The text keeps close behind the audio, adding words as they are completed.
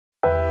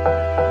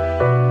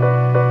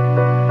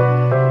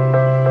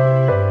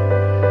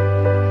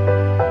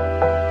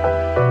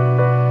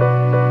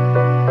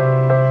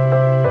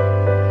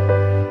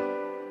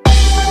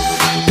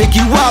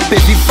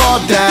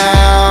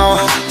down.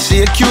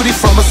 She a cutie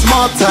from a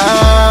small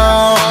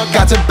town,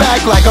 got your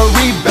back like a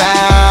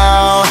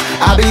rebound.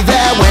 I'll be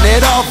there when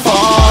it all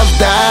falls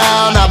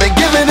down. I've been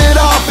giving it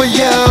all for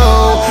you.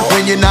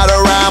 When you're not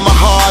around, my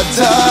heart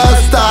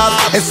just stops.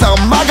 It's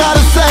something I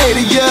gotta say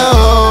to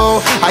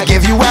you. I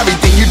give you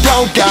everything you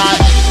don't got.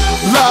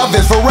 Love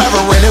is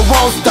forever and it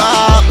won't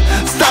stop.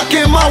 Stuck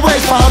in my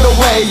ways, found a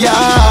way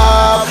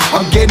up.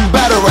 I'm getting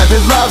better at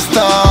this love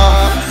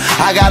stuff.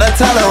 I gotta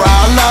tell her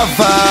I love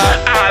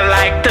her. I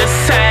like to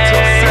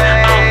say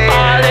I'm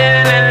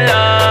falling in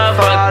love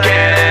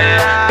again.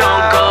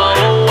 Don't go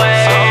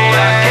away,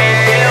 I can't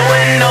deal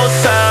with no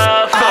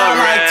suffering. I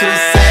like to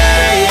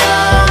say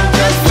I'm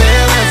just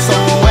feeling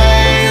some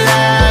way,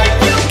 like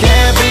you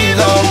can't be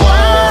the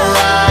one,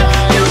 like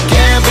you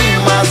can't be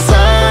my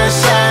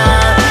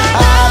sunshine.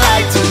 I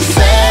like to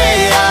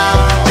say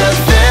I'm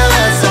just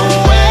feeling some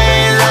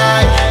way,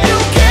 like you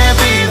can't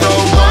be the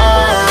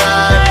one,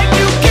 like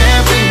you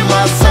can't be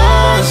my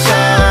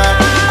sunshine.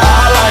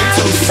 I like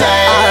to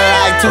say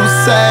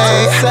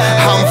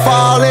I'm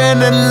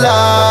falling in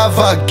love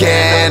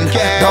again.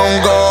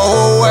 Don't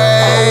go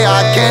away,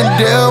 I can't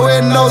deal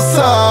with no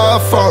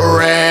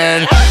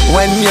suffering.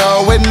 When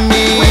you're with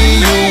me,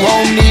 you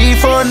won't need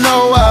for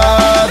no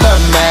other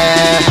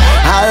man.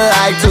 I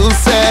like to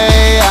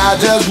say I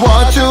just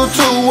want you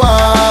to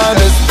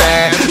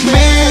understand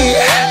me.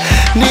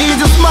 Need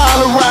your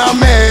smile around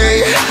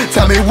me.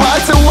 Tell me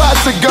what's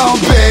it gonna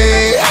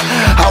be.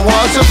 I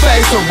want your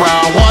face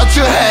around, want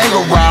you hang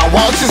around,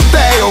 want you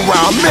stay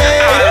around me.